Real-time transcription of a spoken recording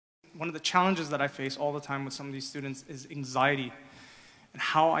one of the challenges that I face all the time with some of these students is anxiety, and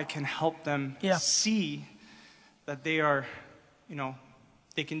how I can help them see that they are,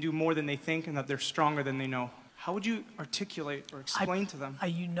 they can do more than they think and that they're stronger than they know. How would you articulate or explain to them?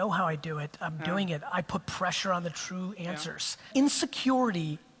 You know how I do it. I'm doing it. I put pressure on the true answers.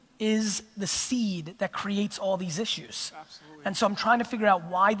 Insecurity is the seed that creates all these issues. Absolutely. And so I'm trying to figure out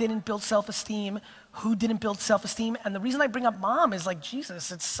why they didn't build self-esteem, who didn't build self-esteem. And the reason I bring up mom is like,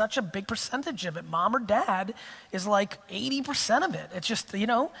 Jesus, it's such a big percentage of it. Mom or dad is like 80% of it. It's just,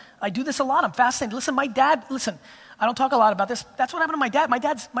 I do this a lot. I'm fascinated. Listen, my dad, I don't talk a lot about this. That's what happened to my dad. My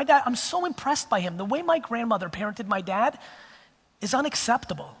dad, I'm so impressed by him. The way my grandmother parented my dad is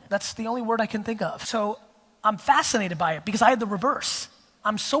unacceptable. That's the only word I can think of. So I'm fascinated by it because I had the reverse.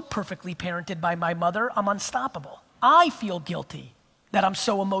 I'm so perfectly parented by my mother, I'm unstoppable. I feel guilty that I'm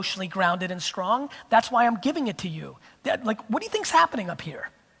so emotionally grounded and strong. That's why I'm giving it to you. What do you think's happening up here?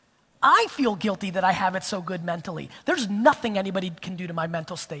 I feel guilty that I have it so good mentally. There's nothing anybody can do to my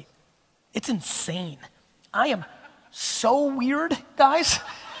mental state. It's insane. I am so weird, guys.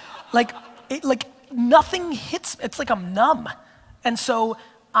 Nothing hits, it's like I'm numb. And so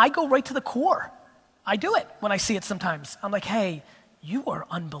I go right to the core. I do it when I see it sometimes. I'm like, hey, you are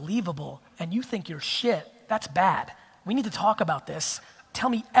unbelievable and you think you're shit. That's bad. We need to talk about this. Tell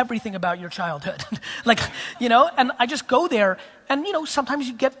me everything about your childhood. And I just go there and, sometimes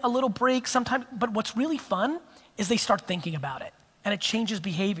you get a little break sometimes, but what's really fun is they start thinking about it and it changes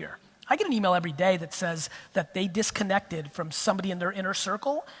behavior. I get an email every day that says that they disconnected from somebody in their inner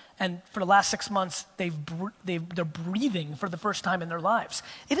circle, and for the last 6 months, they're breathing for the first time in their lives.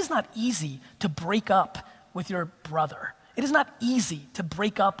 It is not easy to break up with your brother. It is not easy to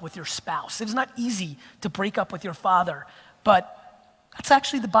break up with your spouse. It is not easy to break up with your father, but that's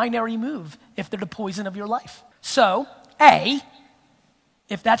actually the binary move if they're the poison of your life. So,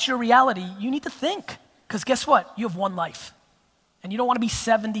 if that's your reality, you need to think, because guess what? You have one life. And you don't want to be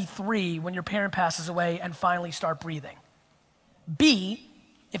 73 when your parent passes away and finally start breathing. B,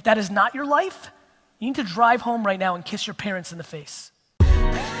 if that is not your life, you need to drive home right now and kiss your parents in the face.